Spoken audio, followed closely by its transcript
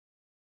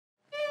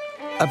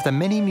Of the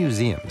many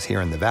museums here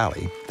in the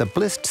valley, the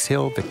Blists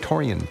Hill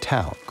Victorian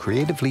town,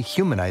 creatively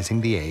humanizing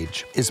the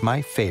age, is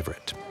my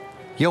favorite.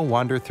 You'll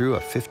wander through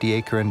a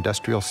 50-acre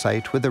industrial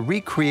site with a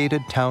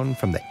recreated town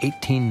from the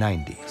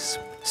 1890s,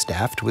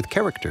 staffed with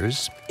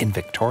characters in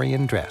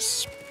Victorian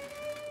dress.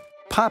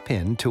 Pop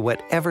in to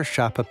whatever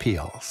shop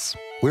appeals.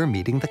 We're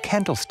meeting the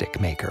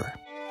candlestick maker.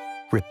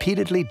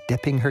 Repeatedly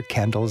dipping her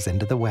candles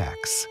into the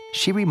wax,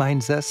 she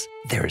reminds us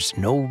there's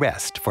no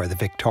rest for the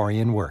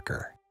Victorian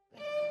worker.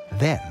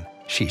 Then,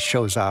 she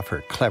shows off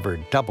her clever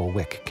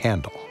double-wick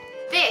candle.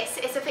 This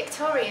is a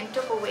Victorian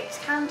double-wicked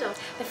candle.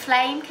 The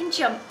flame can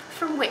jump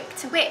from wick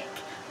to wick,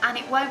 and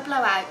it won't blow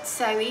out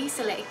so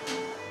easily.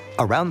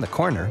 Around the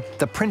corner,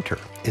 the printer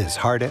is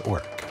hard at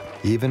work.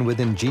 Even with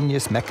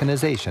ingenious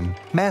mechanization,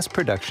 mass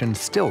production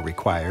still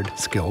required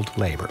skilled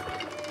labor.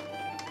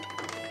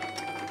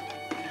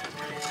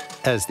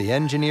 As the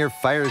engineer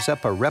fires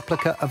up a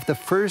replica of the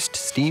first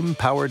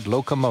steam-powered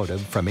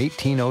locomotive from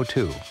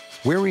 1802,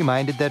 we're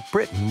reminded that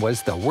Britain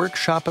was the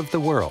workshop of the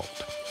world,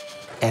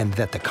 and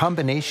that the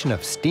combination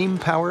of steam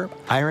power,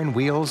 iron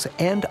wheels,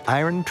 and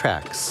iron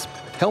tracks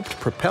helped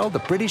propel the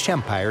British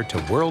Empire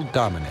to world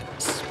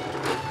dominance.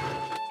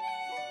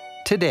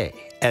 Today,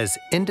 as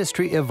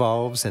industry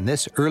evolves and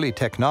this early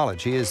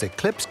technology is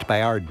eclipsed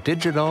by our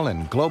digital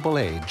and global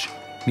age,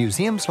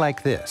 museums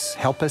like this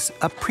help us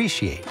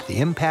appreciate the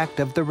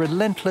impact of the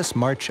relentless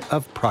march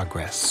of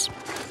progress.